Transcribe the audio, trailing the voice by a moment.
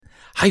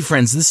Hi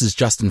friends, this is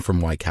Justin from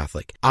Why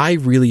Catholic. I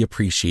really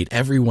appreciate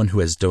everyone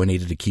who has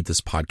donated to keep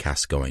this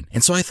podcast going.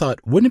 And so I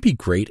thought, wouldn't it be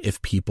great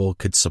if people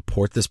could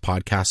support this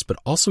podcast, but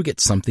also get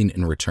something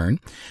in return?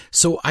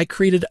 So I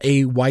created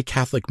a Why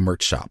Catholic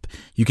merch shop.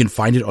 You can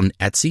find it on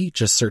Etsy,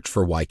 just search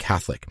for Why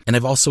Catholic. And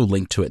I've also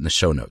linked to it in the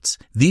show notes.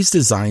 These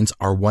designs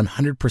are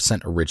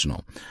 100%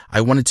 original. I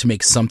wanted to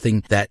make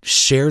something that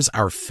shares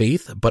our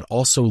faith, but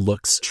also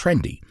looks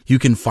trendy. You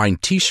can find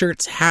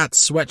t-shirts,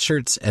 hats,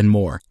 sweatshirts, and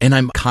more. And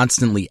I'm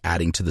constantly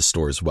adding to the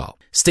store as well.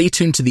 Stay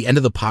tuned to the end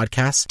of the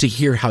podcast to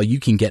hear how you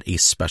can get a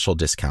special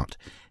discount.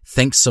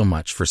 Thanks so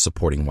much for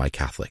supporting Why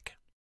Catholic.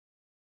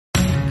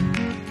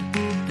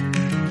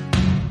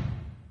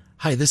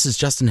 Hi, this is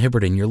Justin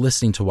Hibbert, and you're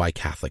listening to Why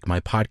Catholic,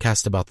 my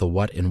podcast about the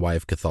what and why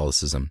of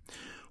Catholicism.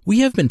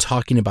 We have been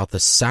talking about the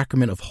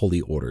sacrament of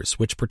holy orders,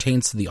 which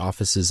pertains to the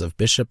offices of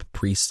bishop,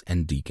 priest,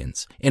 and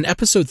deacons. In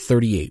episode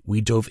 38,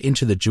 we dove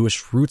into the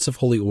Jewish roots of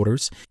holy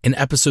orders. In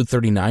episode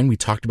 39, we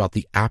talked about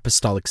the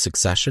apostolic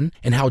succession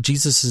and how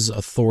Jesus'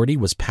 authority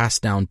was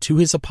passed down to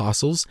his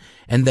apostles,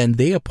 and then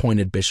they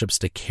appointed bishops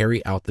to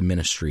carry out the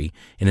ministry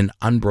in an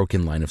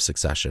unbroken line of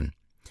succession.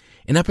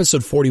 In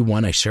episode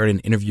 41, I shared an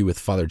interview with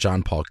Father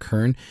John Paul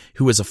Kern,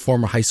 who is a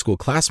former high school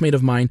classmate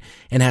of mine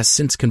and has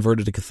since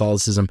converted to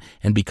Catholicism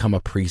and become a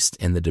priest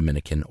in the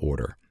Dominican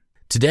order.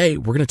 Today,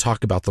 we're going to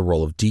talk about the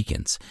role of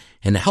deacons.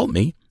 And to help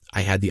me,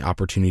 I had the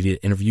opportunity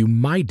to interview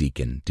my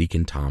deacon,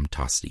 Deacon Tom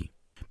Tosti.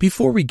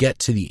 Before we get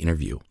to the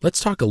interview,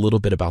 let's talk a little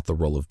bit about the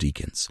role of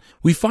deacons.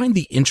 We find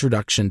the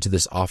introduction to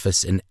this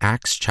office in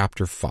Acts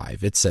chapter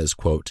 5. It says,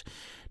 quote,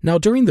 "Now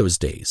during those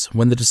days,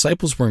 when the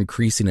disciples were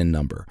increasing in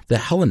number, the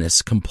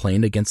Hellenists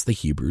complained against the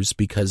Hebrews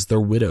because their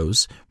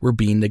widows were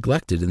being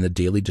neglected in the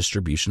daily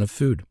distribution of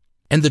food.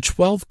 And the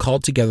 12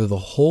 called together the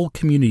whole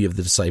community of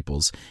the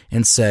disciples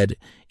and said,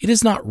 'It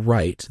is not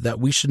right that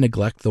we should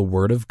neglect the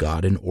word of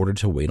God in order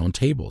to wait on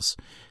tables.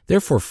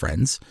 Therefore,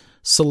 friends,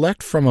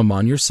 select from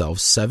among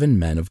yourselves 7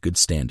 men of good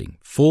standing,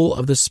 full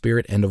of the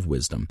Spirit and of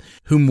wisdom,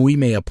 whom we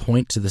may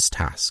appoint to this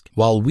task,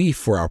 while we,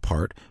 for our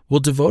part, will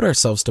devote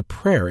ourselves to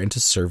prayer and to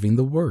serving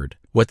the word.'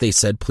 What they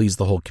said pleased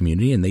the whole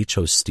community, and they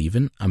chose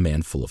Stephen, a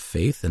man full of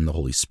faith and the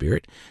Holy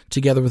Spirit,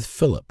 together with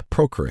Philip,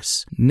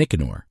 Prochorus,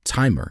 Nicanor,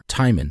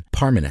 Timon,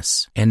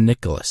 Parmenas, and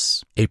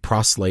Nicholas, a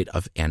proselyte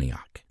of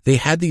Antioch. They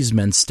had these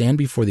men stand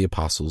before the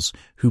apostles,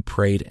 who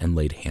prayed and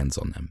laid hands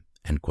on them."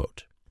 End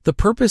quote. The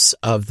purpose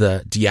of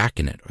the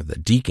diaconate, or the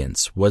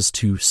deacons, was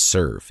to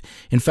serve.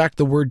 In fact,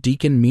 the word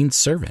deacon means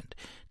servant.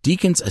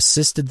 Deacons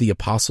assisted the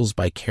apostles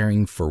by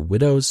caring for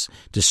widows,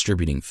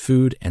 distributing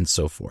food, and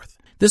so forth.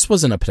 This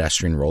wasn't a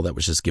pedestrian role that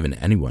was just given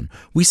to anyone.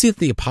 We see that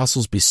the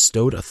apostles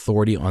bestowed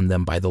authority on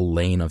them by the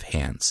laying of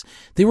hands.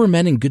 They were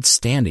men in good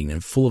standing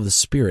and full of the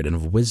Spirit and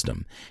of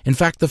wisdom. In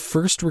fact, the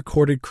first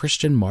recorded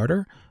Christian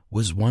martyr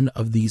was one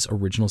of these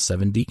original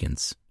 7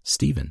 deacons,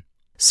 Stephen.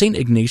 St.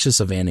 Ignatius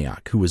of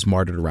Antioch, who was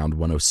martyred around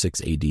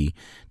 106 AD,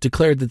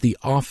 declared that the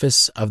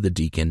office of the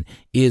deacon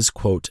is,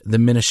 quote, "the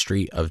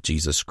ministry of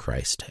Jesus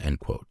Christ," end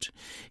quote.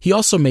 He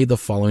also made the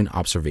following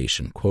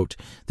observation, quote,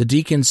 "The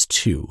deacons,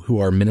 too, who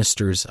are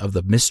ministers of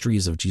the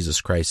mysteries of Jesus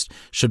Christ,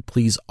 should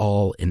please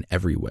all in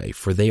every way,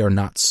 for they are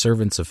not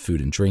servants of food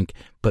and drink,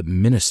 but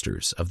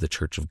ministers of the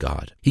Church of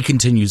God." He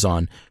continues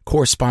on,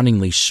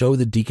 "Correspondingly, show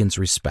the deacons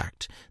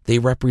respect. They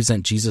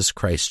represent Jesus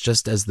Christ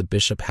just as the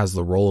bishop has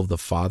the role of the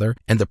father,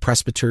 and the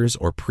presbyters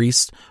or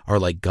priests are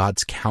like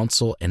God's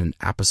council and an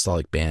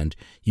apostolic band.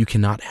 You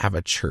cannot have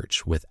a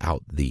church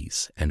without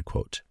these," end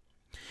quote.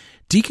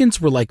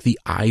 Deacons were like the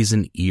eyes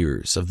and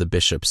ears of the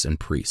bishops and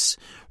priests.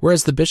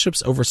 Whereas the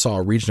bishops oversaw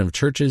a region of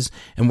churches,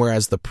 and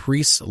whereas the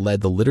priests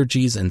led the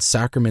liturgies and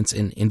sacraments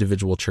in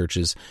individual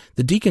churches,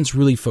 the deacons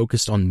really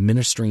focused on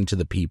ministering to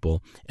the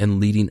people and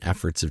leading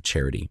efforts of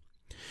charity.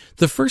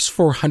 The first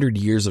 400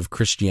 years of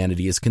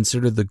Christianity is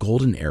considered the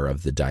golden era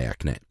of the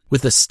diaconate.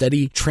 With a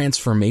steady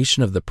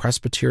transformation of the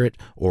presbyterate,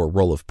 or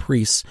role of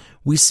priests,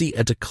 we see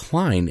a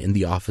decline in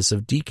the office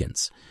of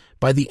deacons.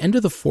 By the end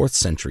of the 4th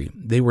century,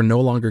 they were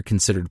no longer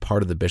considered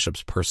part of the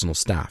bishop's personal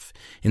staff.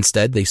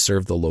 Instead, they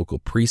served the local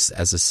priests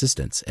as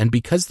assistants, and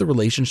because the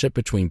relationship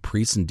between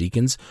priests and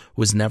deacons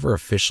was never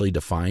officially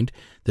defined,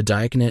 the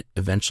diaconate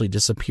eventually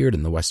disappeared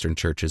in the Western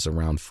churches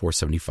around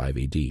 475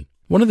 AD.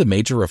 One of the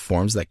major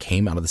reforms that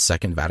came out of the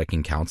Second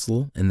Vatican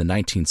Council in the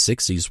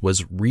 1960s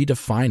was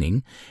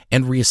redefining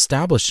and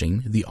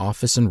reestablishing the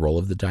office and role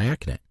of the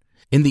diaconate.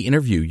 In the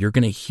interview, you're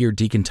going to hear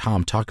Deacon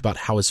Tom talk about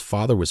how his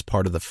father was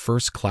part of the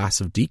first class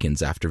of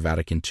deacons after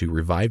Vatican II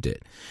revived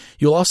it.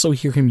 You'll also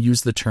hear him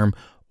use the term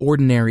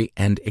ordinary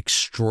and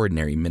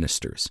extraordinary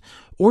ministers.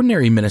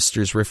 Ordinary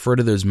ministers refer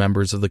to those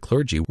members of the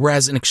clergy,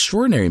 whereas an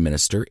extraordinary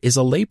minister is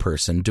a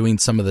layperson doing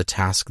some of the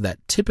tasks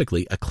that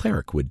typically a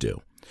cleric would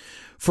do.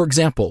 For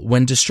example,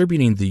 when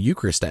distributing the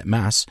Eucharist at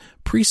Mass,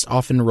 priests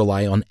often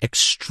rely on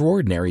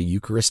extraordinary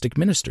Eucharistic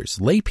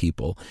ministers, lay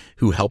people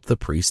who help the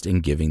priest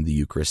in giving the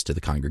Eucharist to the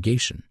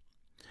congregation.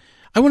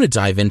 I want to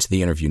dive into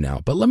the interview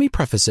now, but let me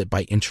preface it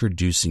by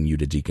introducing you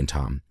to Deacon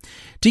Tom.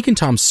 Deacon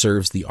Tom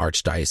serves the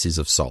Archdiocese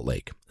of Salt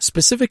Lake.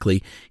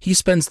 Specifically, he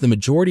spends the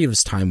majority of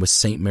his time with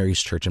St.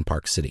 Mary's Church in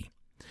Park City.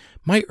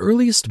 My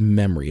earliest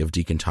memory of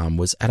Deacon Tom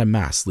was at a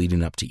Mass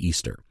leading up to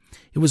Easter.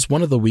 It was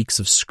one of the weeks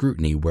of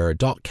scrutiny where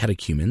adult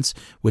catechumens,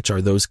 which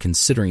are those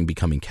considering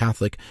becoming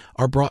Catholic,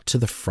 are brought to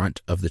the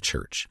front of the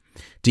church.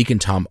 Deacon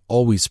Tom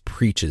always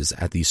preaches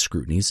at these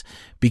scrutinies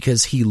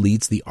because he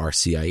leads the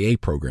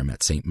RCIA program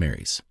at St.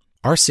 Mary's.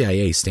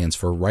 RCIA stands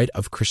for Rite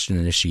of Christian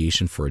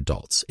Initiation for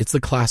Adults. It's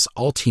the class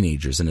all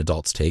teenagers and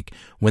adults take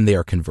when they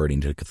are converting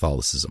to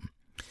Catholicism.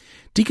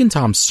 Deacon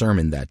Tom's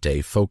sermon that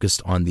day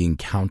focused on the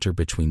encounter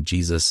between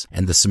Jesus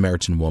and the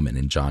Samaritan woman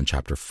in John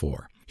chapter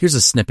 4. Here's a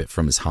snippet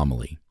from his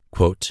homily.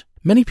 Quote,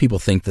 "Many people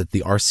think that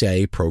the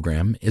RCIA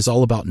program is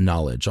all about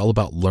knowledge, all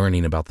about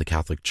learning about the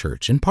Catholic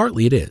Church, and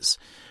partly it is,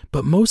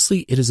 but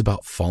mostly it is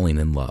about falling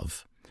in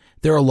love.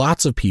 There are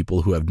lots of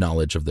people who have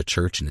knowledge of the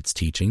church and its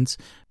teachings,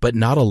 but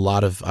not a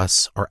lot of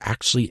us are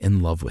actually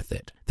in love with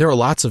it. There are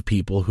lots of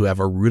people who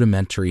have a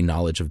rudimentary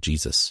knowledge of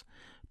Jesus,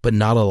 but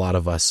not a lot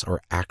of us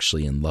are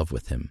actually in love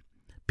with him,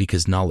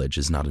 because knowledge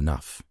is not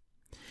enough."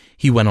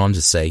 He went on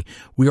to say,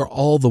 "We are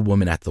all the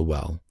woman at the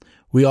well.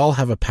 We all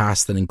have a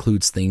past that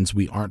includes things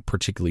we aren't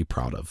particularly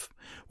proud of.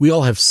 We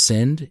all have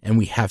sinned, and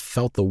we have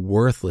felt the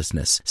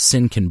worthlessness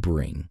sin can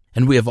bring,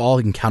 and we have all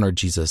encountered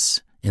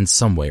Jesus in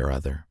some way or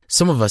other.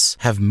 Some of us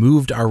have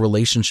moved our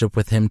relationship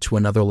with him to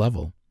another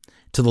level,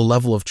 to the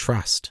level of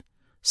trust.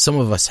 Some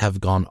of us have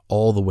gone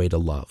all the way to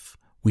love.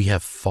 We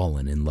have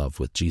fallen in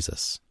love with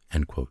Jesus."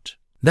 End quote.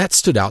 That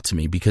stood out to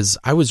me because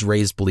I was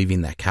raised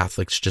believing that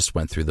Catholics just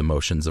went through the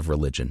motions of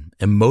religion,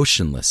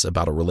 emotionless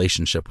about a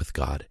relationship with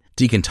God.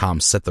 Deacon Tom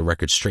set the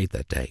record straight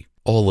that day.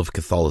 All of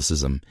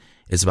Catholicism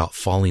is about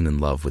falling in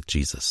love with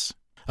Jesus.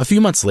 A few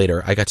months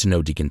later, I got to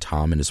know Deacon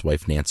Tom and his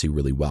wife Nancy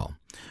really well.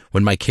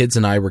 When my kids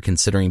and I were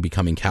considering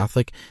becoming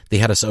Catholic, they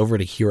had us over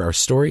to hear our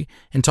story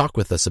and talk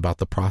with us about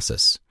the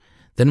process.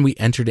 Then we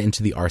entered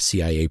into the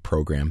RCIA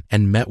program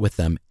and met with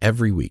them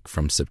every week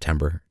from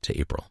September to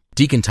April.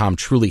 Deacon Tom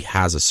truly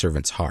has a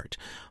servant's heart.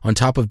 On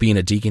top of being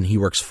a deacon, he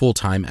works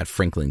full-time at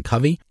Franklin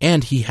Covey,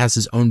 and he has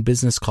his own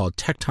business called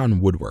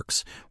Tecton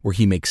Woodworks, where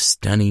he makes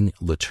stunning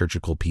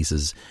liturgical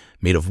pieces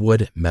made of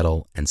wood,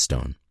 metal, and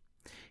stone.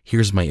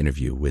 Here's my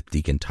interview with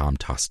Deacon Tom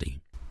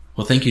Tosti.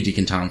 Well, thank you,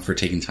 Deacon Tom, for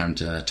taking time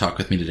to talk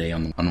with me today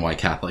on Why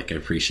Catholic. I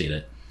appreciate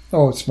it.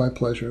 Oh, it's my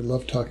pleasure. I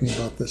love talking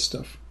about this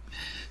stuff.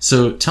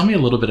 So tell me a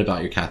little bit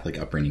about your Catholic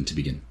upbringing to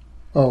begin.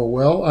 Oh,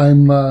 well,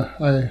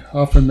 I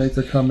often make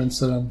the comments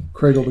that I'm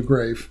cradle to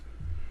grave.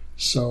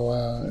 So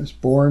I was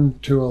born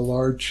to a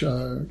large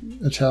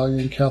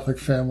Italian Catholic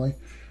family.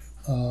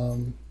 I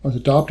was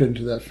adopted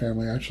into that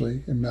family,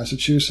 actually, in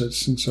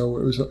Massachusetts. And so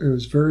it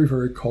was very,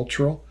 very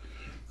cultural.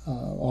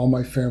 All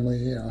my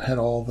family had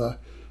all the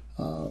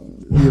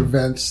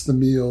events, the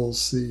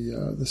meals,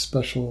 the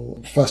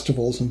special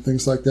festivals and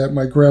things like that.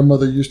 My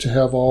grandmother used to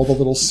have all the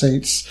little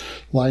saints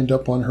lined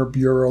up on her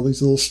bureau,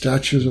 these little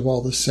statues of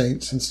all the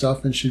saints and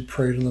stuff, and she'd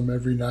pray to them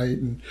every night.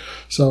 And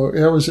so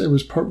it was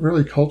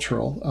really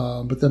cultural.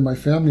 But then my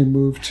family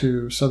moved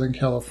to Southern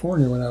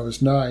California when I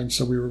was 9,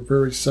 so we were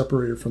very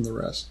separated from the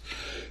rest.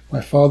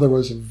 My father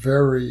was a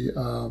very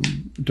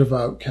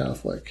devout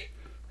Catholic.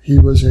 He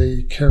was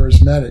a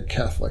charismatic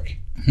Catholic.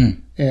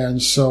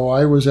 And so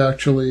I was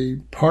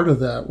actually part of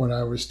that when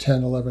I was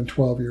 10, 11,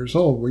 12 years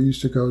old. We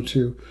used to go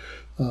to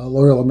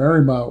Loyola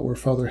Marymount, where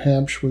Father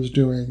Hampsh was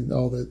doing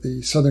all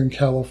the Southern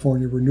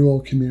California renewal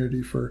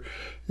community for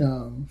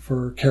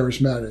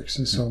charismatics.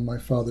 And so my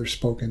father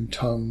spoke in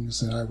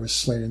tongues, and I was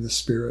slain in the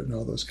spirit and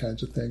all those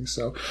kinds of things.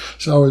 So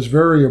I was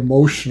very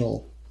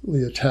emotionally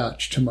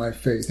attached to my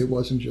faith. It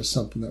wasn't just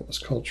something that was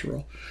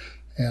cultural.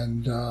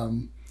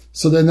 And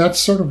so then that's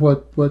sort of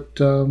what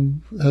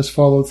has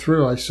followed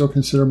through. I still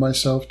consider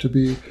myself to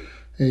be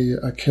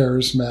a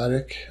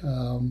charismatic,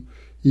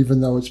 even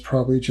though it's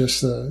probably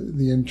just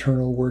the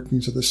internal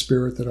workings of the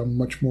Spirit that I'm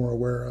much more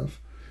aware of.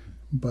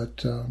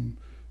 But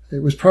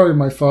it was probably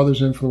my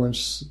father's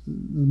influence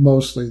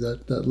mostly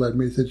that led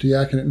me to the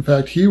diaconate. In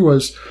fact, he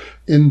was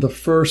in the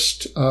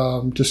first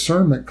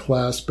discernment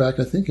class back,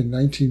 I think, in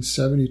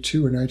 1972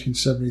 or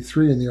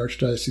 1973 in the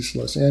Archdiocese of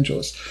Los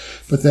Angeles.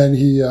 But then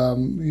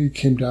he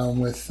came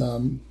down with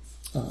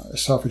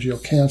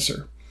esophageal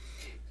cancer.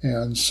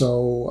 And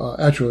so,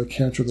 actually,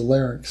 cancer of the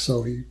larynx,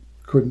 so he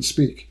couldn't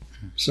speak.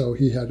 So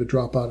he had to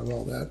drop out of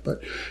all that.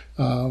 But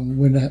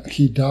when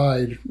he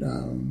died,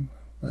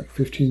 like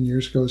 15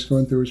 years ago, I was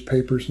going through his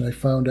papers, and I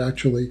found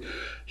actually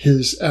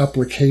his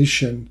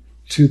application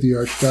to the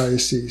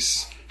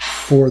Archdiocese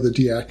for the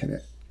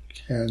Diaconate.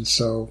 And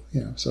so,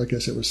 so I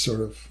guess it was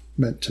sort of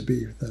meant to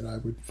be that I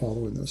would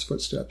follow in those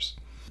footsteps.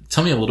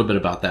 Tell me a little bit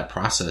about that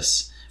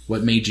process.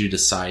 What made you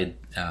decide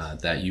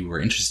that you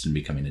were interested in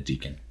becoming a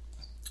deacon?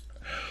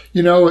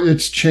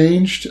 It's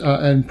changed,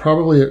 and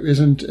probably it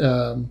isn't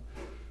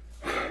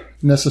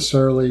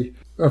necessarily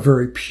a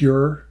very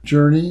pure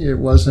journey. It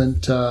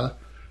wasn't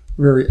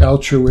very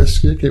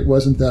altruistic. It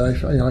wasn't that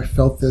I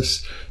felt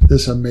this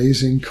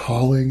amazing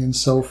calling and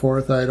so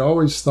forth. I had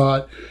always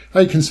thought,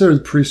 I considered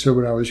the priesthood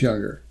when I was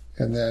younger,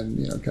 and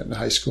then, got into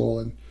high school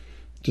and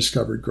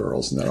discovered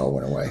girls, and that all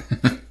went away.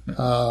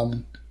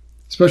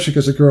 Especially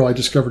because the girl I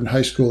discovered in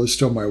high school is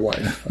still my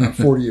wife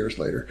 40 years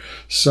later.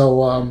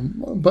 So,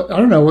 but I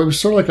don't know, it was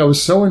sort of like I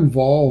was so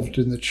involved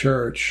in the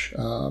church.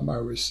 I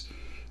was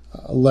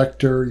a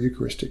lector,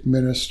 Eucharistic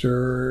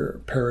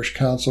minister, parish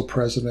council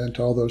president,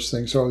 all those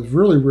things. So I was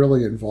really,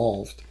 really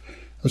involved.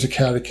 I was a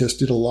catechist,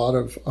 did a lot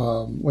of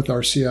with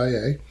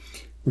RCIA,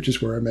 which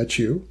is where I met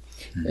you.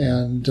 Mm-hmm.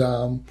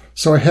 And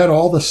so I had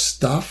all the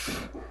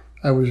stuff.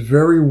 I was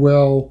very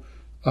well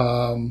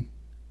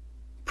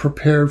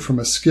prepared from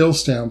a skill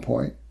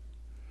standpoint.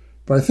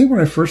 But I think when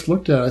I first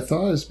looked at it, I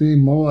thought it was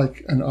being more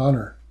like an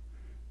honor.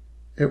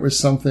 It was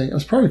something, it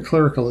was probably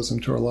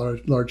clericalism to a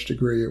large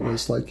degree. It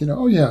was like,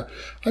 oh yeah,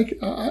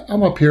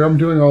 I'm up here, I'm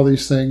doing all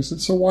these things,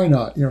 and so why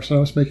not? So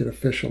let's make it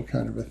official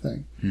kind of a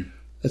thing.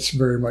 It's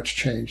very much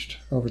changed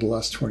over the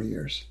last 20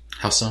 years.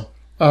 How so?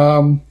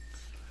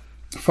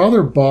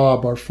 Father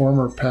Bob, our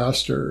former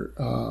pastor,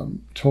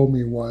 told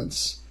me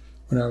once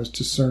when I was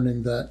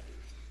discerning that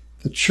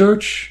the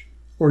church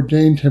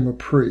ordained him a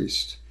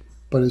priest,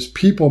 but his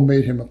people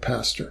made him a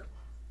pastor.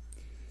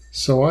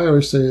 So I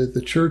always say that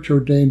the church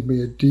ordained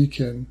me a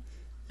deacon,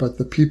 but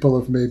the people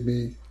have made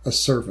me a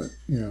servant,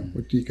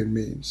 what deacon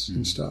means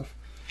and stuff.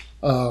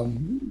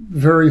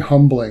 Very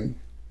humbling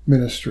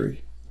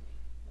ministry.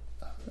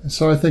 And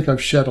so I think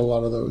I've shed a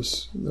lot of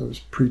those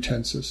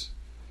pretenses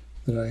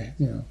that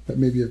that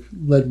maybe have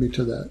led me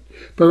to that.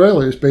 But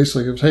really, it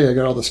was, hey, I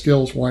got all the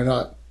skills, why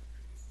not?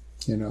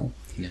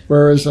 Yeah.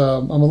 Whereas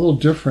I'm a little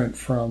different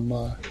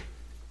from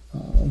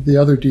the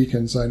other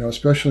deacons I know,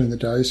 especially in the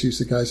diocese,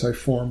 the guys I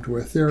formed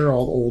with. They're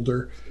all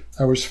older.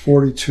 I was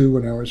 42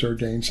 when I was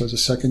ordained, so I was the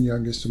second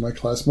youngest in my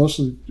class. Most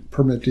of the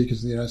permanent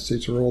deacons in the United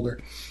States are older.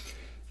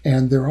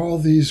 And they're all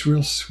these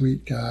real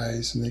sweet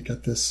guys, and they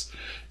got this,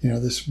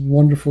 this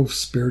wonderful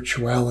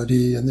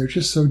spirituality, and they're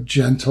just so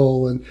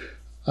gentle, and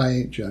I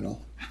ain't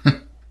gentle.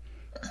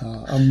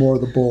 I'm more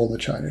the bull in the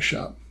china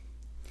shop.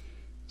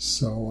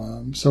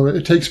 So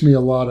it takes me a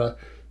lot of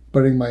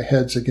butting my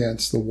heads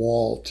against the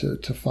wall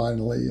to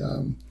finally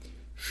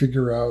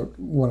figure out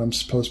what I'm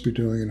supposed to be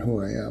doing and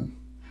who I am.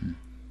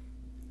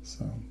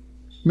 So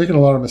making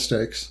a lot of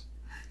mistakes.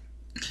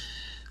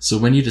 So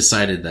when you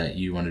decided that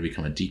you wanted to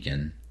become a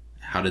deacon,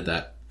 how did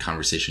that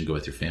conversation go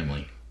with your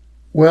family?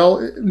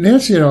 Well,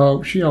 Nancy,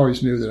 she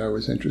always knew that I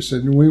was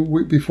interested. And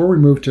we before we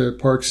moved to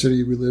Park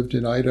City, we lived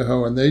in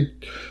Idaho, and they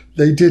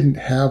didn't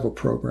have a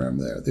program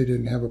there. They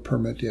didn't have a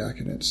permanent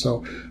diaconate.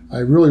 So I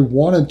really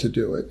wanted to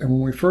do it. And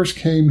when we first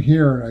came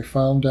here and I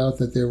found out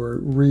that they were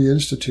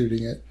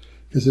reinstituting it,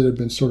 because it had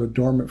been sort of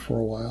dormant for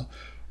a while,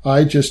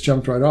 I just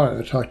jumped right on it.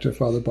 I talked to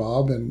Father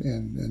Bob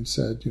and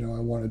said, I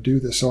want to do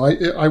this. So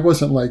I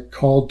wasn't like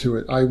called to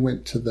it. I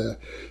went to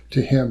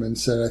him and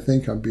said, I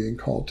think I'm being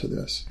called to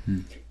this.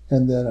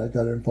 And then I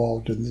got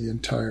involved in the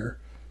entire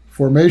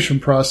formation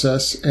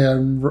process.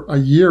 And a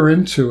year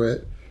into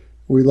it,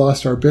 we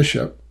lost our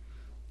bishop.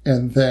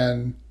 And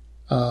then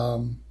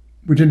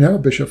we didn't have a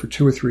bishop for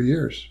 2 or 3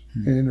 years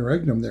in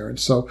interregnum there. And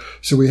so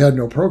we had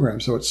no program.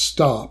 So it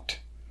stopped.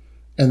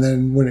 And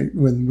then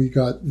when we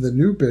got the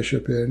new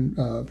bishop in,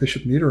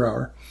 Bishop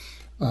Niederauer,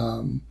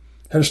 had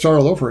to start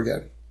all over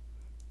again.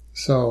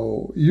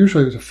 So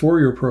usually it was a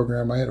 4-year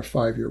program. I had a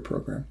 5-year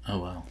program. Oh,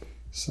 wow.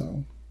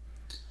 So...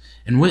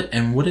 And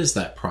what is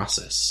that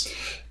process?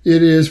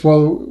 It is,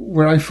 well,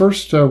 when I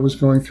first was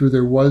going through,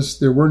 there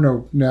were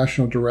no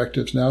national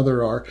directives. Now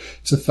there are.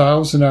 It's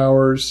 1,000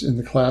 hours in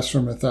the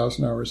classroom,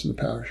 1,000 hours in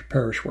the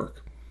parish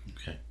work.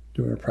 Okay.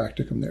 Doing a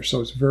practicum there.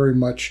 So it's very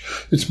much,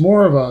 it's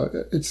more of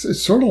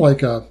it's sort of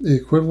like the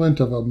equivalent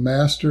of a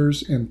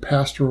master's in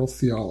pastoral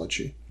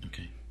theology.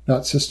 Okay.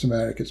 Not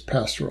systematic, it's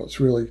pastoral. It's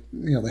really,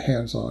 the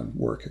hands-on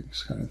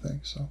workings kind of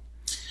thing. So.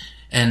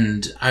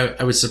 And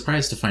I was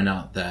surprised to find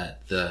out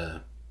that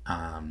the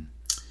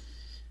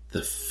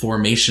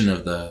formation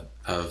of the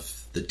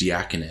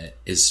diaconate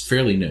is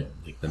fairly new,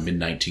 like the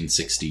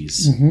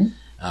mid-1960s.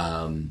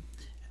 Mm-hmm.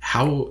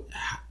 How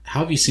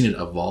have you seen it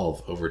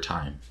evolve over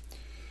time?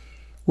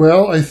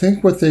 Well, I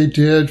think what they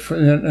did,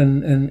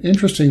 and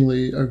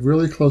interestingly, a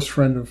really close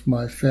friend of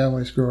my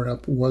family's growing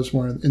up was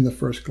in the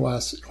first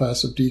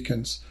class of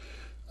deacons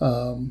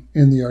in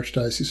the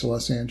Archdiocese of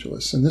Los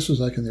Angeles. And this was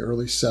like in the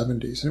early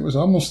 70s. And it was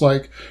almost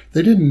like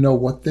they didn't know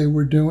what they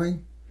were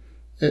doing.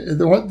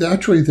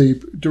 Actually,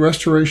 the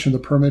restoration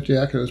of the permanent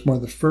diaconate was one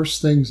of the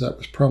first things that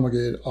was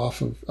promulgated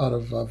out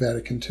of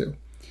Vatican II,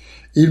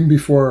 even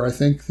before, I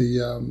think, the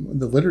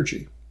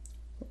liturgy.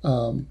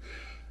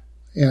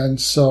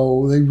 And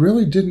so they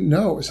really didn't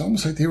know. It's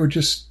almost like they were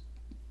just,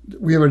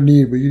 we have a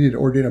need, but you need to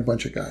ordain a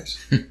bunch of guys.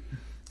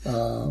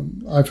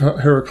 I've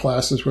heard of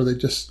classes where they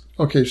just,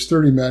 okay, it's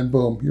 30 men,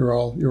 boom, you're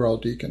all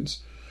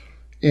deacons.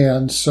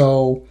 And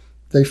so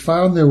they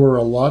found there were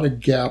a lot of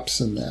gaps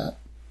in that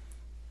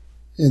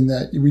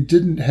we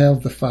didn't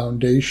have the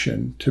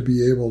foundation to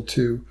be able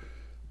to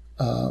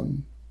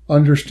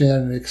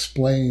understand and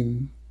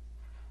explain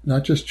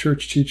not just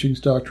church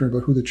teachings, doctrine,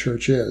 but who the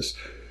church is.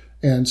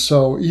 And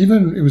so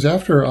even it was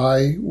after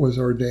I was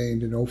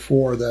ordained in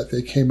 2004 that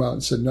they came out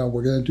and said, no,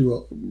 we're going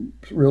to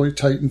really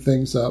tighten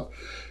things up.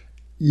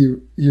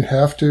 You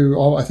have to,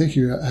 I think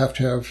you have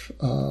to have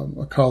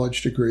a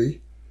college degree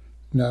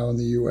now in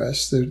the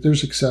U.S.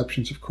 There's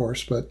exceptions, of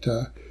course, but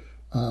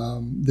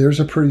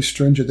there's a pretty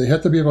stringent, they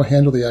have to be able to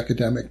handle the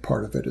academic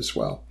part of it as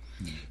well.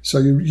 Mm-hmm. So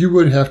you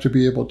would have to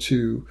be able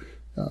to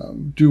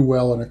do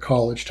well in a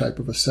college type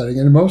of a setting.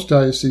 And in most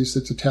dioceses,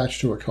 it's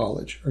attached to a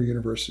college or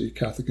university,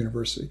 Catholic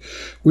university.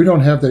 We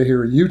don't have that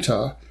here in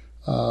Utah.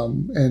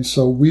 And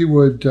so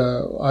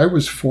I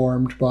was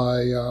formed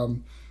by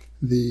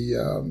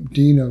the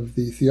dean of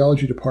the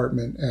theology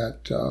department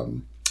at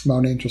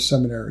Mount Angel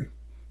Seminary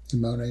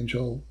in Mount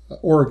Angel,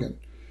 Oregon.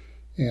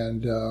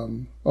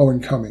 And Owen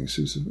Cummings,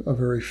 who's a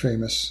very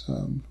famous,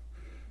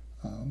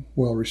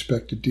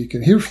 well-respected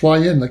deacon. He would fly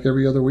in like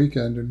every other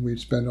weekend, and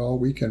we'd spend all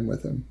weekend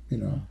with him,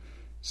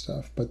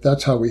 stuff. But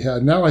that's how we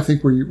had. Now I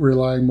think we're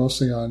relying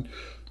mostly on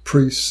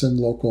priests and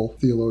local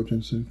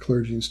theologians and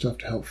clergy and stuff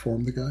to help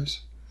form the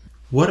guys.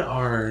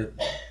 I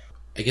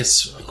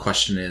guess a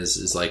question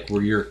is like,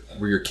 were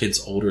your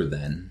kids older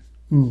then?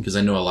 Because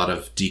I know a lot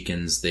of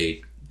deacons,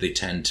 they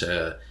tend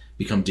to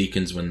become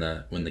deacons when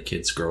the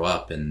kids grow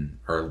up and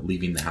are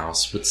leaving the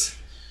house. What's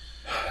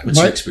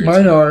your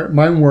experience?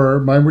 Mine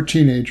were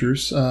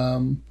teenagers. I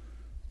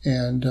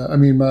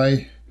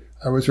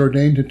was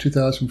ordained in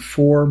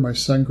 2004. My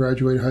son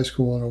graduated high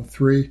school in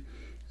 2003,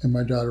 and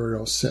my daughter in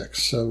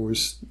 2006. So it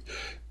was,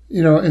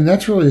 and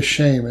that's really a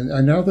shame. And I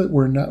know that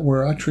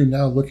we're actually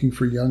now looking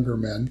for younger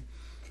men,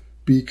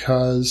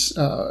 because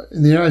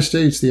in the United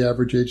States the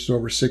average age is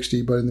over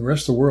 60, but in the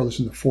rest of the world it's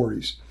in the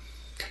 40s.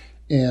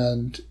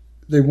 And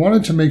they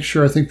wanted to make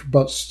sure, I think,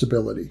 about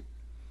stability,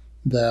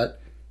 that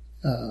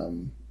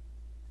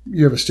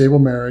you have a stable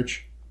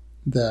marriage,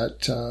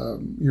 that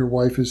your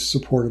wife is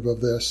supportive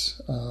of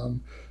this,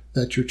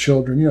 that your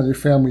children, your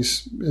family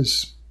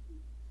is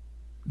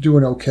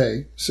doing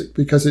okay,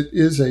 because it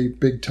is a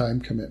big time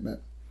commitment.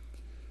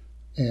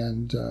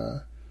 And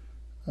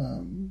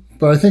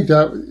but I think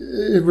that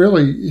it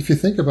really, if you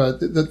think about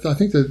it, I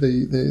think that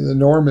the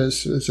norm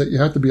is that you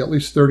have to be at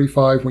least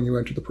 35 when you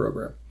enter the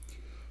program.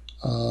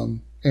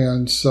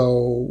 And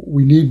so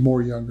we need more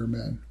younger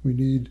men. We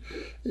need,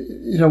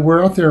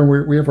 we're out there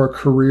and we have our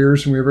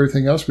careers and we have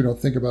everything else we don't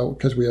think about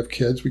because we have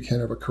kids. We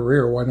can't have a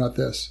career. Why not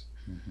this?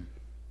 Mm-hmm.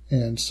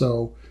 And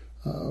so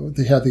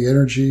they have the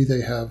energy. They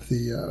have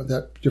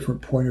that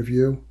different point of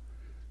view.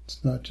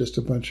 It's not just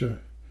a bunch of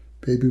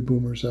baby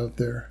boomers out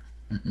there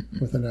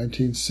with a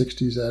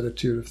 1960s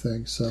attitude of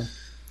things. So,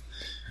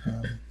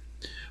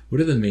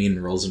 what are the main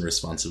roles and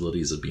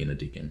responsibilities of being a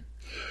deacon?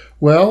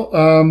 Well,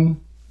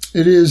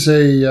 it is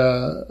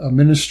a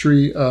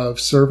ministry of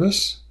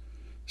service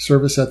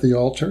at the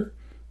altar.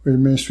 We're a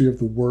ministry of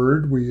the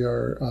Word. We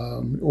are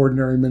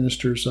ordinary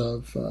ministers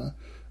of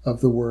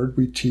the Word.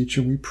 We teach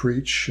and we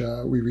preach.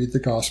 We read the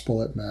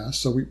Gospel at Mass.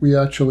 So we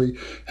actually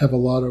have a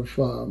lot of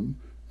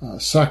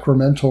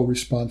sacramental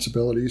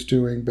responsibilities,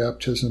 doing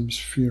baptisms,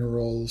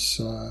 funerals,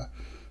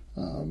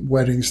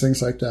 weddings,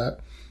 things like that.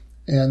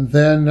 And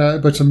then,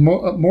 but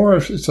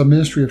it's a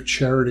ministry of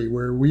charity,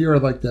 where we are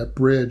like that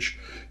bridge.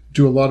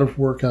 Do a lot of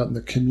work out in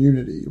the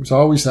community. It was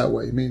always that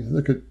way. I mean,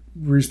 look at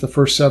the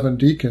first 7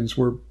 deacons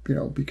were,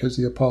 because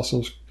the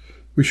apostles,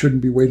 we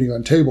shouldn't be waiting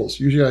on tables.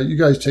 Usually, you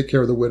guys take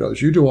care of the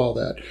widows. You do all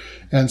that.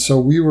 And so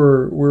we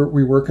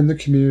work in the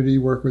community,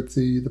 work with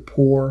the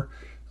poor,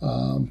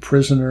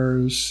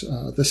 prisoners,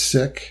 the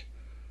sick,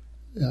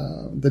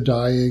 the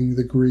dying,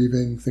 the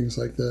grieving, things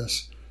like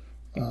this.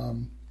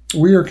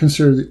 We are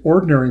considered the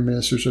ordinary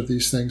ministers of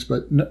these things,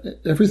 but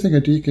everything a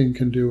deacon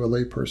can do, a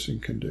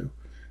layperson can do.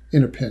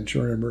 In a pinch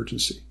or an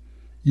emergency.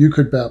 You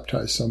could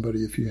baptize somebody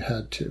if you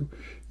had to.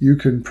 You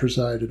can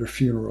preside at a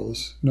funeral,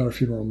 not a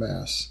funeral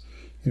mass.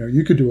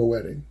 You could do a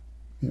wedding.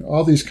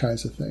 All these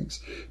kinds of things.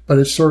 But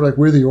it's sort of like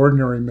we're the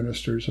ordinary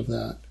ministers of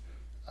that.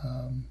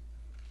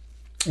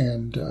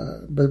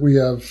 But we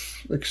have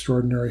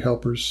extraordinary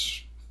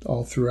helpers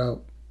all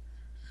throughout.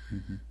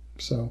 Mm-hmm.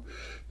 So,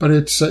 but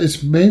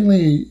it's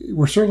mainly,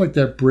 we're sort of like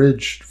that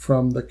bridge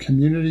from the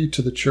community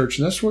to the church.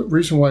 And that's the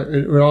reason why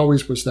it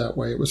always was that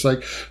way. It was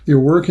like you're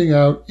working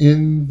out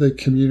in the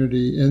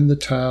community, in the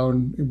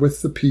town,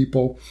 with the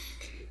people,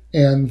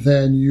 and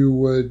then you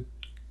would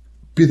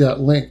be that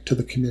link to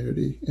the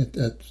community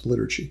at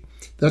liturgy.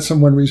 That's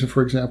one reason,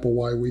 for example,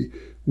 why we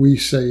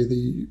say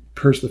the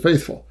prayers of the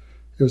faithful.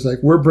 It was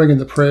like we're bringing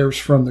the prayers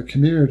from the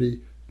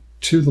community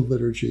to the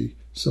liturgy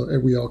so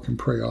we all can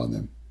pray on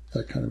them.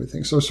 That kind of a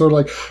thing. So it's sort of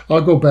like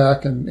I'll go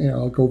back and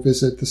I'll go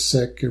visit the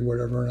sick and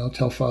whatever, and I'll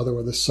tell Father,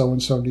 well, this so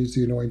and so needs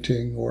the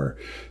anointing, or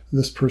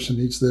this person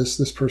needs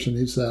this person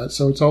needs that.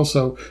 So it's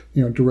also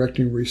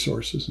directing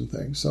resources and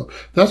things. So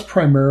that's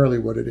primarily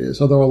what it is.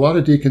 Although a lot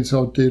of deacons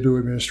do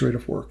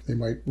administrative work. They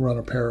might run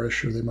a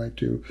parish, or they might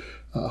do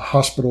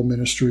hospital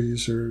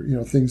ministries,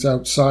 or things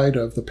outside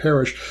of the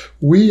parish.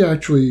 We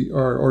actually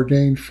are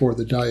ordained for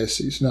the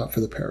diocese, not for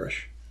the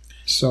parish.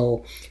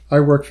 So I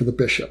work for the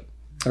bishop.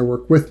 I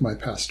work with my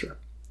pastor,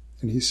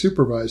 and he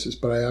supervises,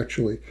 but I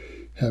actually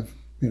have,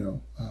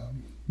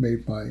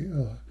 made my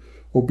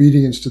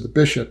obedience to the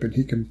bishop, and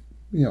he can,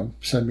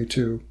 send me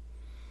to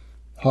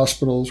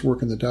hospitals,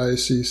 work in the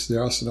diocese, the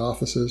arson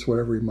offices,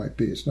 whatever he might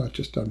be. It's not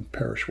just done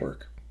parish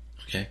work.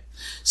 Okay.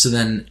 So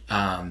then,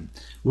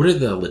 what are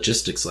the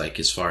logistics like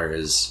as far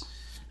as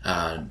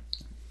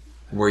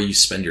where you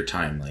spend your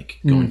time, like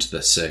going to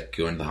the sick,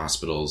 going to the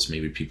hospitals,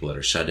 maybe people that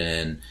are shut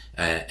in,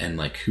 and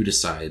like who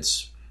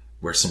decides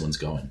where someone's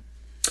going?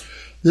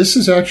 This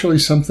is actually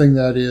something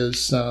that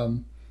is,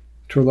 to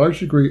a large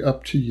degree,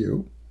 up to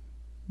you.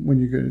 When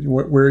you get,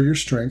 where are your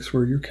strengths,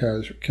 where are your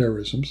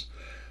charisms?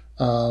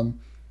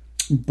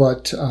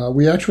 But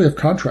we actually have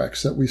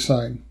contracts that we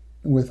sign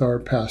with our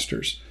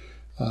pastors.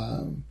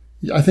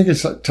 I think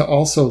it's to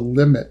also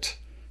limit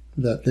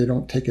that they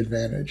don't take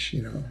advantage,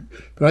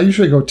 But I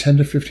usually go 10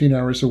 to 15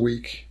 hours a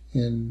week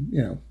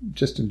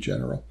just in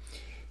general.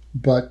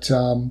 But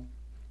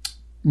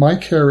my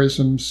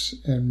charisms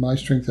and my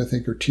strength, I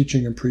think, are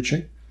teaching and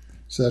preaching.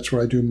 So that's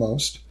what I do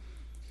most.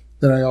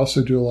 Then I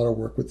also do a lot of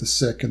work with the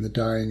sick and the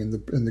dying and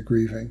the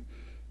grieving.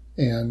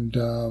 And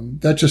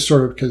that just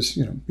sort of because,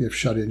 you have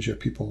shut-ins, you have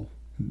people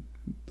in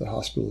the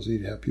hospitals, you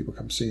need to have people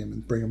come see them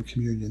and bring them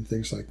communion,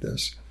 things like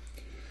this.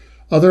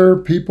 Other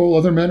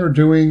men are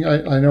doing,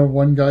 I know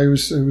one guy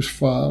who's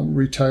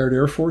retired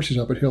Air Force, he's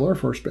up at Hill Air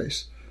Force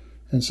Base.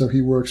 And so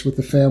he works with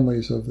the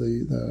families of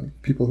the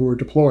people who are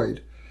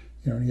deployed.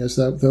 And he has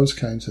those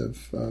kinds of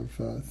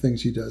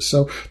things he does.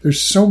 So there's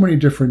so many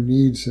different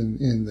needs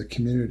in the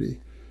community.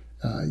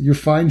 You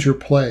find your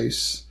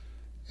place,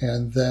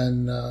 and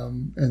then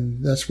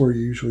and that's where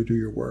you usually do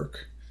your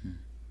work.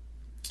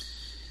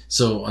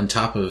 So on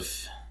top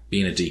of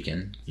being a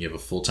deacon, you have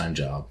a full-time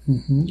job.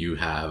 Mm-hmm. You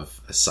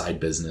have a side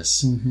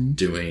business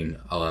doing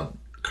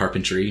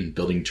carpentry and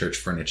building church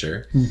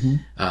furniture.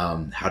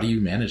 Mm-hmm. How do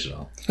you manage it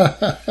all?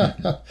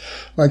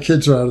 My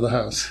kids are out of the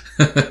house.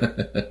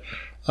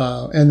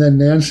 And then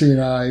Nancy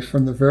and I,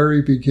 from the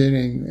very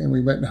beginning, and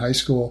we met in high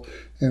school,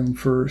 and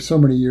for so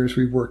many years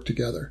we've worked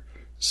together.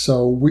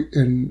 So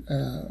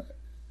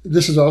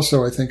this is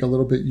also, I think, a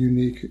little bit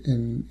unique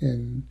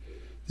in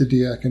the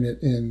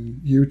Diaconate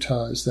in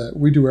Utah, is that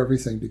we do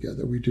everything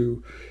together. We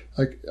do,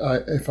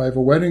 if I have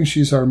a wedding,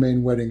 she's our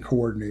main wedding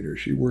coordinator.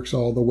 She works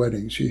all the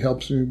weddings. She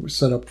helps me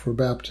set up for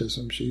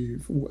baptism,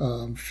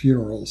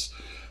 funerals.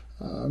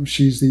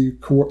 She's the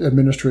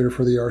administrator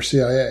for the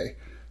RCIA.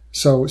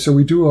 So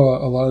we do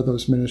a lot of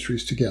those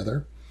ministries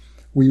together.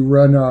 We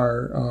run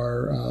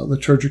our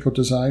liturgical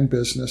design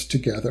business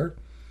together.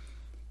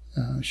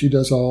 She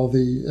does all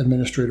the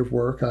administrative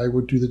work. I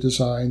would do the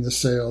design, the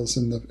sales,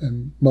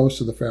 and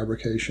most of the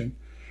fabrication.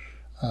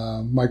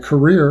 My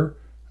career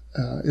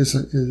is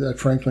at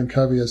Franklin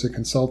Covey as a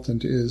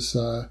consultant is,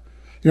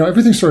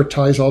 everything sort of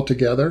ties all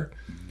together.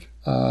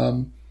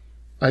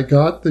 I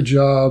got the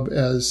job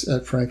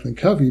at Franklin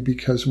Covey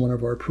because one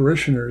of our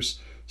parishioners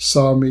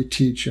saw me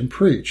teach and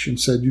preach and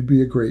said, "You'd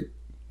be a great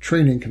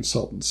training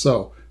consultant.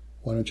 So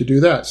why don't you do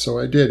that?" So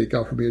I did. He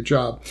offered me a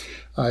job.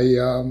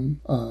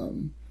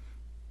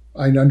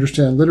 I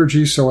understand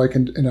liturgy, so I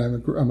can, and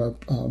I'm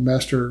a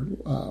master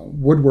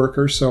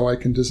woodworker, so I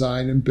can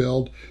design and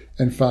build,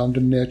 and found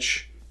a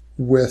niche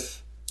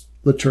with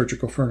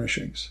liturgical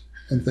furnishings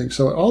and things.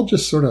 So it all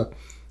just sort of,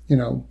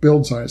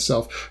 builds on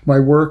itself. My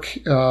work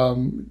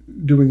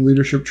doing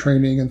leadership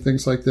training and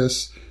things like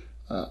this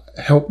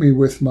helped me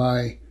with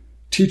my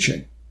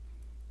teaching.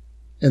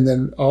 And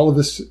then all of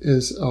this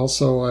is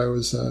also, I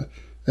was an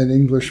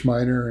English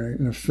minor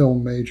and a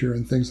film major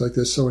and things like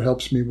this, so it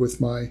helps me with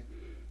my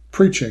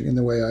preaching and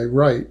the way I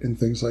write and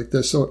things like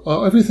this. So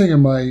everything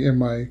in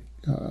my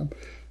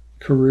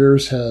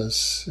careers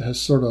has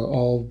sort of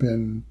all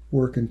been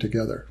working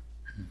together.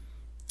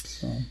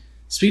 So.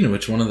 Speaking of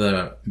which, one of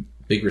the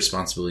big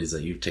responsibilities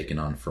that you've taken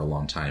on for a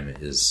long time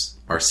is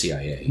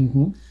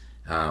RCIA,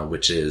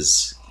 which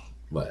is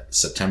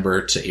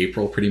September to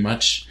April, pretty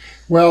much.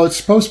 Well, it's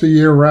supposed to be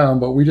year round,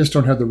 but we just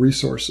don't have the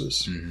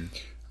resources.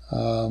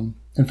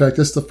 In fact,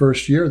 this is the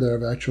first year that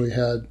I've actually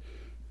had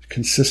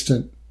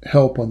consistent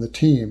help on the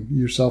team,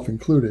 yourself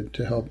included,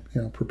 to help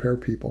prepare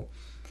people.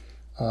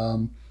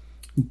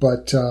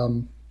 But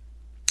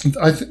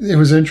it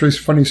was an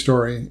interesting, funny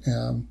story.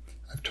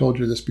 I've told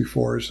you this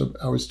before. So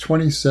I was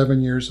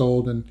 27 years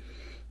old in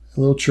a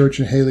little church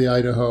in Haley,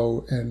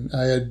 Idaho, and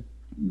I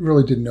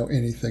really didn't know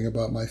anything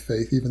about my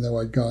faith, even though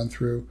I'd gone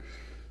through,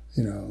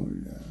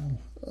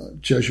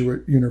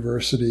 Jesuit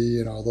university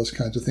and all those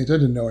kinds of things. I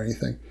didn't know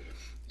anything.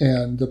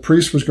 And the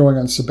priest was going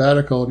on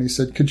sabbatical, and he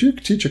said, "Could you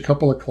teach a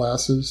couple of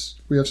classes?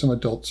 We have some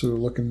adults who are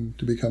looking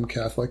to become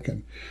Catholic,"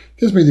 and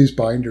gives me these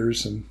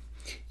binders and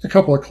a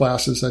couple of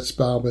classes. That's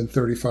now been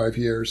 35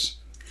 years,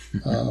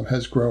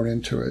 has grown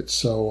into it.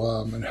 So,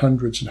 and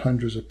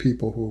hundreds of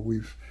people who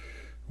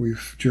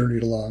we've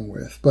journeyed along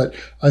with. But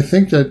I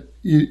think that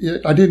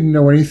I didn't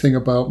know anything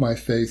about my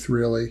faith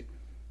really,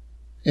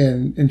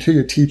 until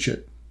you teach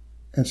it.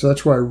 And so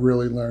that's where I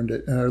really learned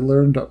it. And I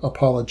learned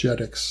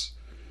apologetics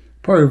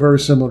probably very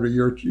similar to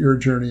your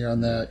journey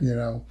on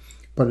that,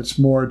 but it's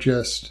more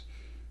just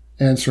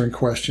answering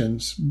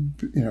questions,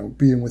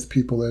 being with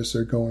people as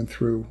they're going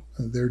through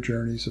their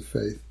journeys of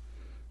faith.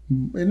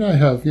 And I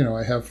have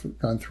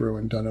gone through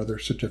and done other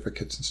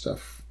certificates and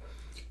stuff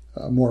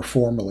more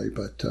formally,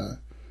 but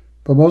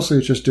mostly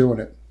it's just doing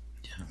it.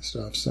 Yeah.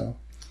 Stuff. So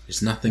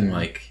there's nothing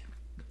like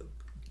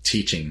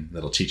teaching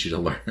that'll teach you to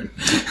learn.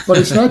 But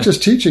it's not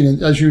just teaching,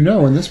 and as you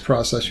know, in this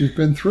process, you've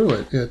been through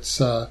it.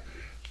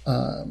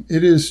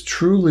 It is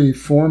truly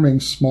forming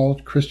small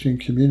Christian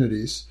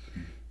communities,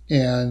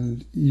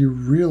 and you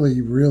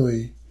really,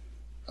 really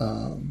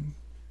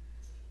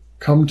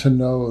come to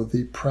know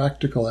the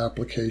practical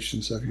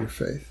applications of your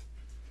faith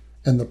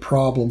and the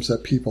problems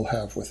that people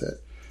have with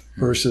it.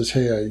 Versus,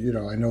 hey,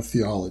 I know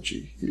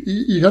theology.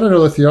 You got to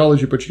know the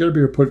theology, but you got to be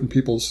able to put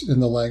in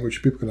the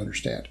language people can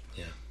understand.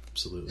 Yeah,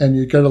 absolutely.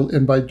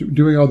 And by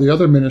doing all the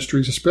other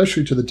ministries,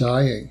 especially to the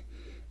dying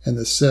and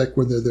the sick,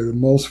 when they're the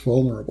most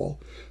vulnerable,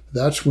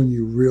 that's when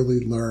you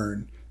really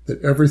learn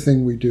that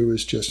everything we do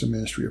is just a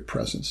ministry of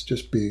presence,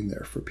 just being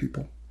there for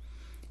people,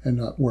 and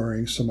not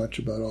worrying so much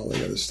about all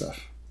the other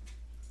stuff.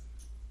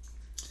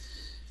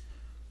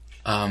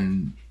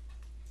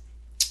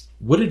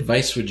 What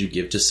advice would you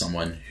give to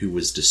someone who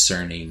was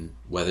discerning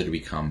whether to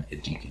become a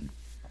deacon?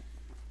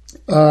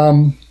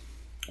 Well,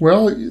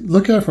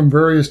 look at it from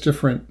various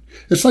different.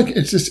 It's like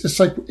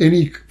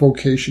any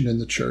vocation in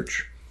the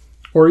church,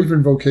 or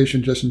even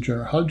vocation just in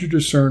general. How did you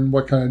discern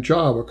what kind of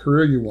job or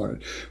career you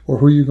wanted, or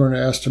who you're going to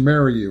ask to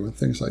marry you, and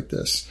things like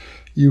this?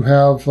 You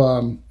have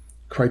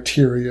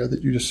criteria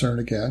that you discern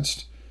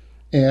against,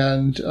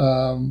 and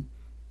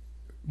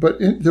but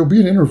there'll be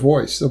an inner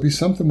voice. There'll be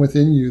something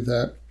within you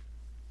that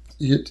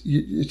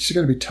it's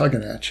going to be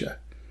tugging at you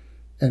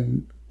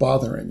and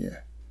bothering you.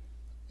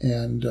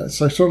 And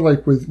so sort of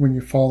like when you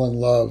fall in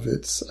love,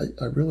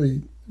 I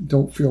really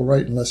don't feel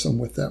right unless I'm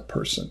with that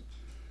person.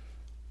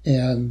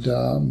 And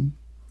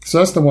so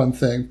that's the one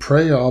thing.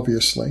 Pray,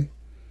 obviously,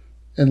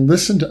 and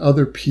listen to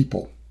other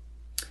people.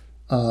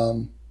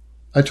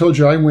 I told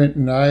you I went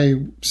and I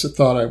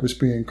thought I was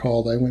being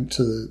called. I went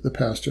to the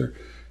pastor,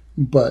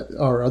 but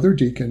our other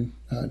deacon,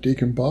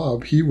 Deacon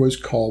Bob, he was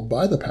called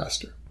by the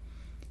pastor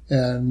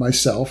and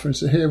myself, and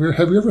said, "Hey,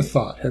 have you ever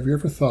thought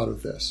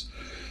of this?"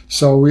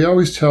 So we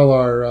always tell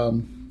our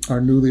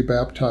newly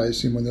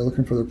baptized, when they're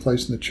looking for their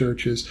place in the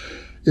church, is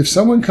if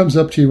someone comes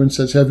up to you and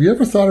says, "Have you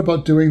ever thought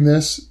about doing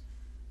this?"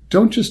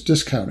 Don't just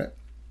discount it,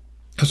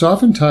 because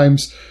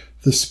oftentimes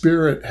the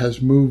Spirit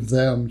has moved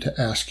them to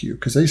ask you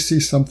because they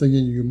see something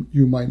in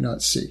you might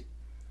not see.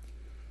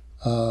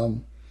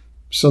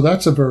 So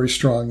that's a very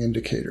strong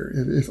indicator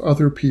if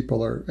other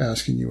people are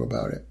asking you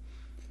about it.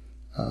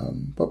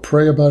 But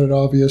pray about it,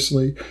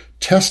 obviously.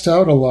 Test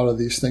out a lot of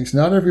these things.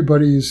 Not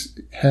everybody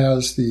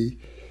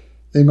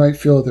they might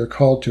feel they're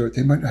called to it.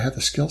 They might not have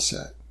the skill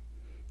set.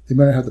 They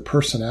might not have the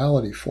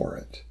personality for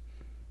it.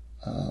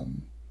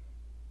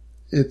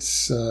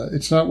 It's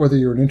not whether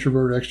you're an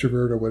introvert,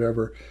 extrovert, or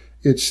whatever.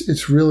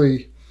 It's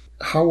really,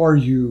 how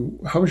is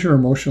your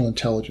emotional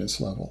intelligence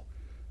level?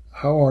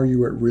 How are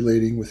you at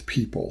relating with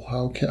people?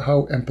 How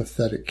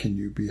empathetic can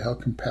you be? How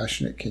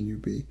compassionate can you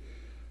be?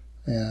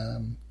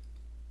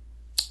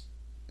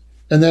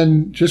 And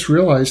then just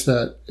realize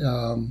that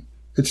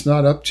it's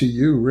not up to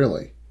you,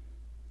 really.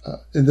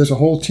 And there's a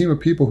whole team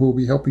of people who will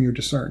be helping you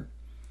discern.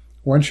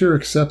 Once you're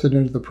accepted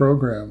into the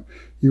program,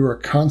 you are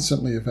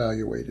constantly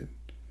evaluated.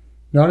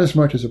 Not as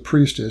much as a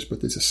priest is,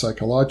 but there's a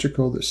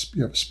psychological,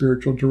 you have a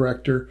spiritual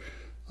director.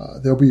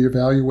 They'll be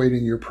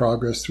evaluating your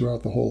progress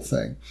throughout the whole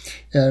thing.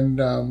 And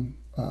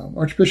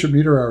Archbishop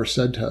Niederauer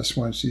said to us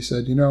once, he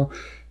said,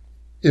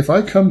 if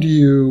I come to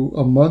you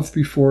a month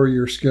before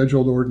your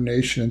scheduled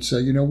ordination and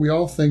say, we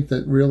all think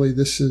that really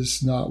this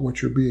is not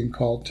what you're being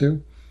called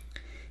to,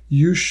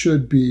 you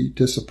should be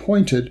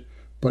disappointed,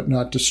 but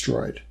not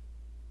destroyed.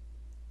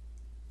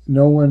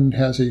 No one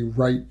has a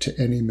right to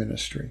any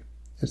ministry.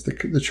 It's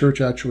the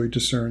church actually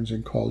discerns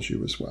and calls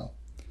you as well.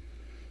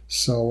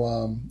 So,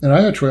 and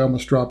I actually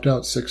almost dropped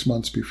out 6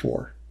 months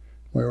before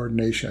my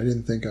ordination. I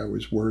didn't think I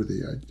was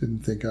worthy. I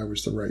didn't think I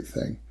was the right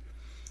thing.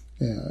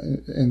 Yeah,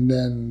 and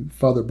then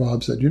Father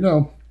Bob said,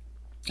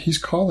 he's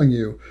calling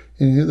you,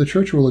 and the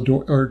church will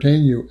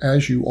ordain you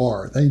as you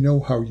are. They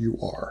know how you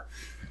are,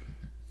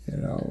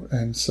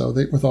 and so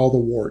with all the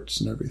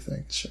warts and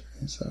everything.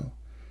 So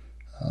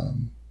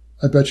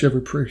I bet you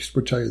every priest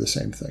would tell you the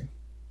same thing.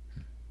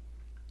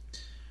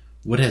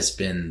 What has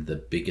been the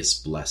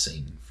biggest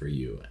blessing for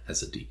you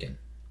as a deacon?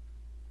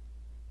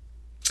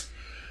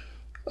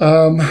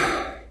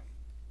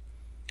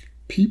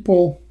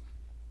 People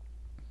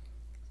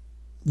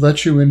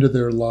let you into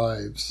their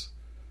lives,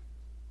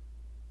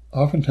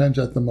 oftentimes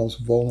at the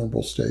most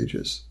vulnerable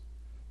stages,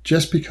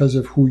 just because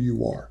of who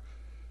you are.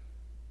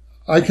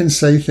 I can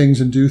say things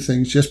and do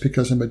things just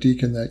because I'm a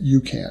deacon that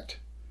you can't.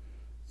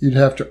 You'd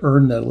have to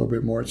earn that a little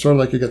bit more. It's sort of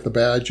like you get the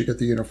badge, you get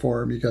the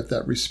uniform, you get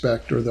that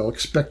respect, or they'll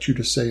expect you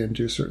to say and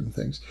do certain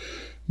things.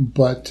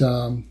 But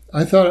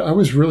I thought I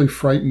was really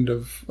frightened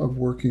of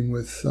working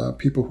with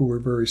people who were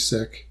very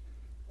sick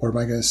What am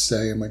I going to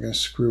say? Am I going to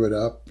screw it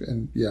up?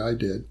 And yeah, I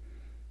did.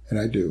 And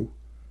I do.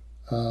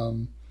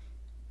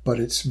 But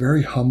it's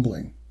very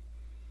humbling.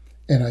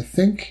 And I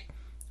think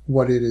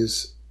what it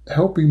is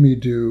helping me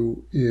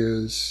do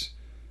is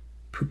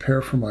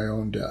prepare for my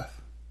own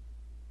death.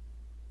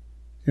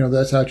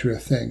 That's actually a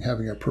thing,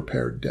 having a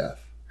prepared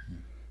death.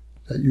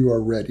 That you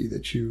are ready,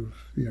 that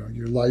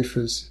your life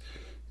is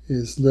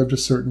lived a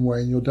certain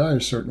way and you'll die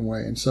a certain way.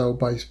 And so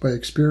by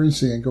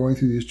experiencing and going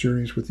through these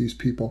journeys with these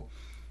people,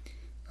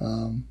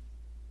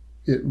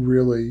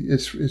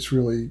 it's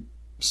really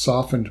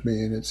softened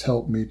me, and it's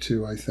helped me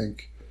to, I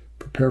think,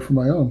 prepare for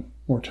my own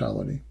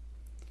mortality.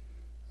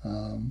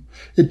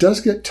 It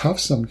does get tough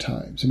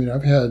sometimes. I mean,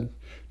 I've had,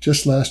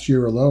 just last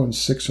year alone,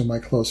 6 of my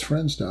close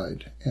friends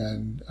died.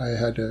 And I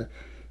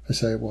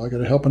say, well, I got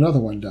to help another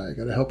one die. I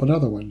got to help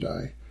another one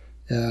die.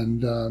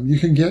 And you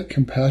can get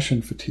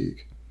compassion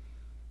fatigue.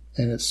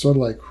 And it's sort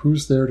of like,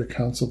 who's there to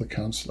counsel the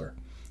counselor?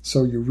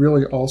 So you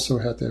really also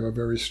have to have a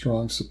very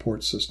strong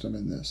support system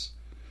in this.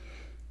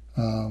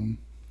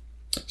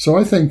 So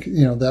I think,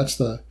 that's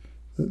the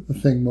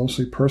thing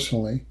mostly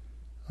personally.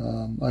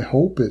 I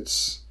hope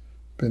it's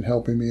been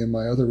helping me in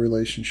my other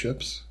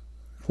relationships,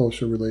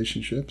 closer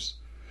relationships.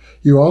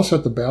 You also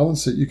have to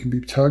balance it. You can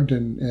be tugged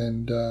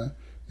in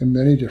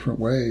many different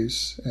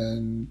ways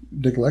and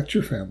neglect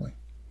your family,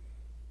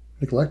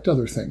 neglect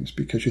other things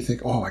because you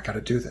think, oh, I got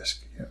to do this.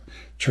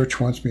 Church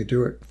wants me to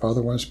do it.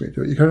 Father wants me to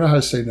do it. You got to know how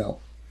to say no.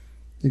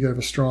 You got to have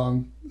a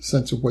strong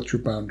sense of what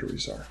your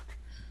boundaries are.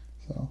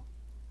 So.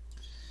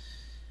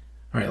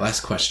 All right,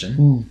 last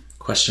question.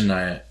 Question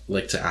I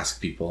like to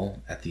ask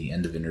people at the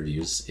end of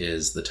interviews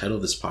is, the title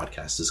of this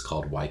podcast is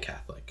called Why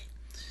Catholic?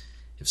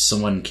 If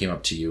someone came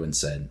up to you and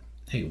said,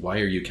 hey, why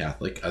are you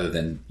Catholic, other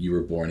than you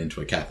were born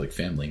into a Catholic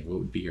family, what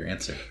would be your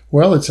answer?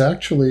 Well, it's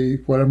actually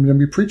what I'm going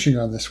to be preaching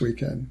on this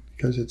weekend,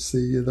 because it's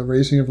the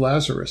raising of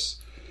Lazarus.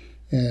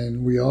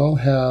 And we all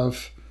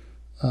have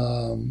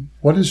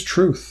what is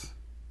truth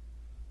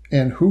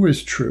and who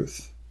is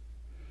truth.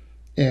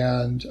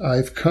 And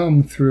I've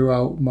come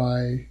throughout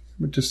my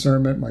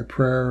discernment, my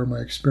prayer, my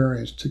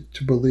experience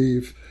to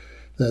believe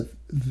that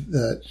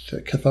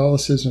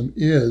Catholicism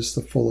is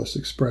the fullest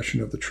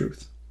expression of the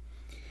truth.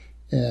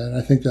 And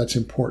I think that's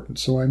important.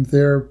 So I'm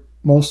there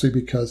mostly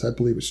because I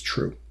believe it's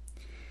true.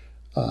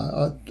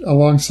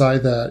 Alongside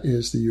that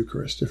is the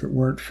Eucharist. If it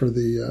weren't for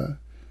the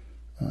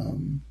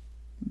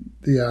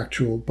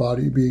actual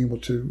body, being able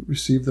to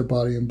receive the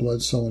body and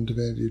blood, soul, and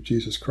divinity of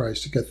Jesus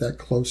Christ, to get that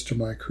close to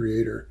my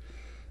Creator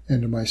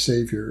and to my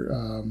Savior,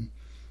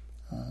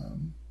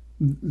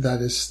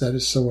 that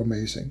is so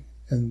amazing.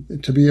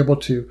 And to be able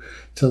to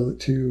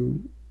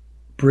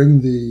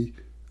bring the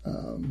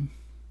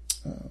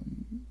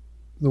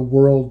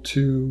world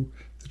to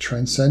the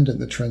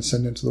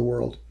transcendent to the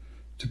world,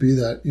 to be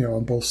that,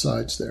 on both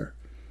sides there.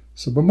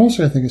 So, but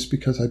mostly I think it's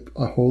because I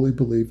wholly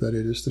believe that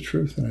it is the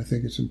truth, and I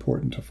think it's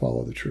important to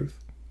follow the truth,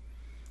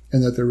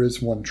 and that there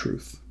is one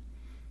truth,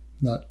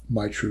 not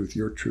my truth,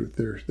 your truth.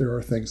 There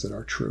are things that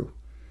are true.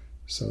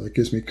 So it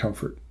gives me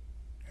comfort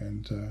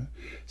and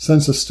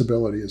sense of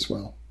stability as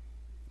well.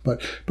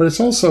 But it's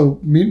also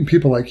meeting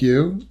people like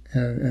you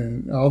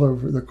and all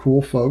the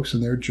cool folks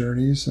and their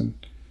journeys and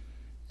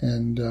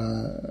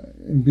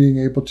being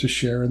able to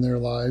share in their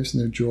lives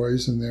and their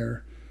joys and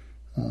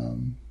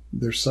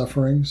their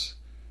sufferings,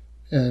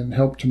 and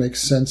help to make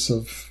sense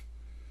of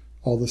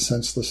all the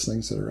senseless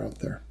things that are out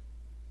there.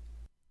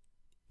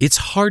 It's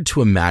hard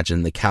to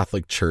imagine the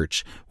Catholic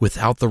Church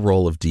without the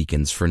role of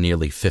deacons for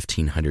nearly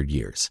 1,500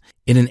 years.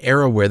 In an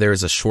era where there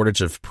is a shortage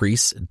of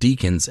priests,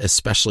 deacons,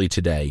 especially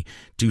today,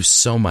 do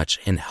so much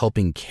in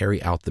helping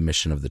carry out the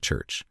mission of the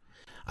Church.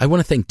 I want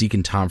to thank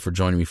Deacon Tom for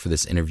joining me for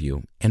this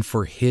interview and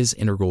for his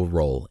integral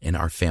role in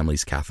our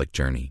family's Catholic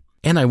journey.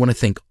 And I want to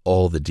thank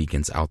all the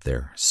deacons out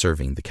there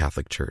serving the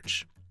Catholic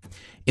Church.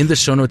 In the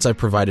show notes, I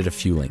provided a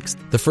few links.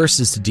 The first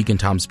is to Deacon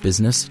Tom's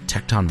business,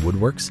 Tecton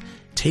Woodworks.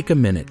 Take a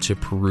minute to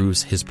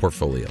peruse his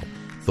portfolio.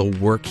 The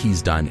work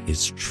he's done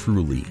is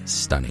truly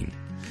stunning.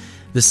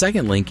 The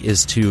second link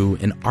is to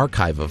an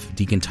archive of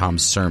Deacon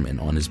Tom's sermon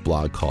on his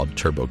blog called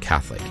Turbo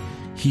Catholic.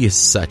 He is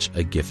such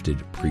a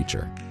gifted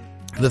preacher.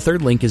 The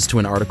third link is to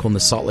an article in the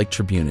Salt Lake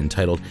Tribune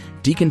entitled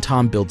Deacon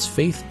Tom Builds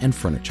Faith and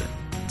Furniture.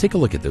 Take a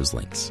look at those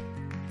links.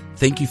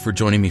 Thank you for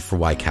joining me for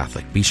Why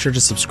Catholic. Be sure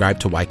to subscribe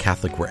to Why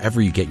Catholic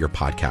wherever you get your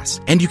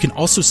podcasts. And you can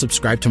also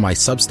subscribe to my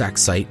Substack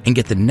site and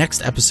get the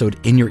next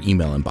episode in your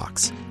email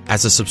inbox.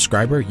 As a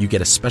subscriber, you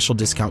get a special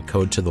discount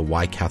code to the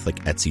Why Catholic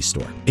Etsy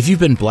store. If you've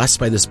been blessed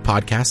by this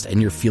podcast and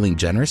you're feeling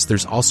generous,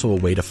 there's also a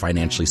way to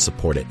financially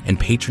support it, and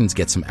patrons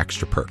get some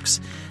extra perks.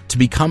 To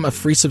become a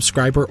free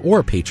subscriber or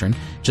a patron,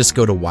 just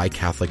go to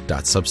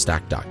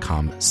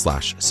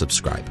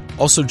whycatholic.substack.com/subscribe.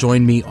 Also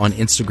join me on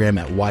Instagram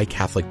at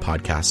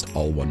whycatholicpodcast,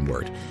 all one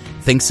word.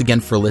 Thanks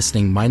again for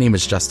listening. My name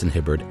is Justin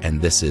Hibbard,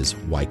 and this is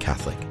Why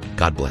Catholic.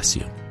 God bless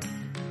you.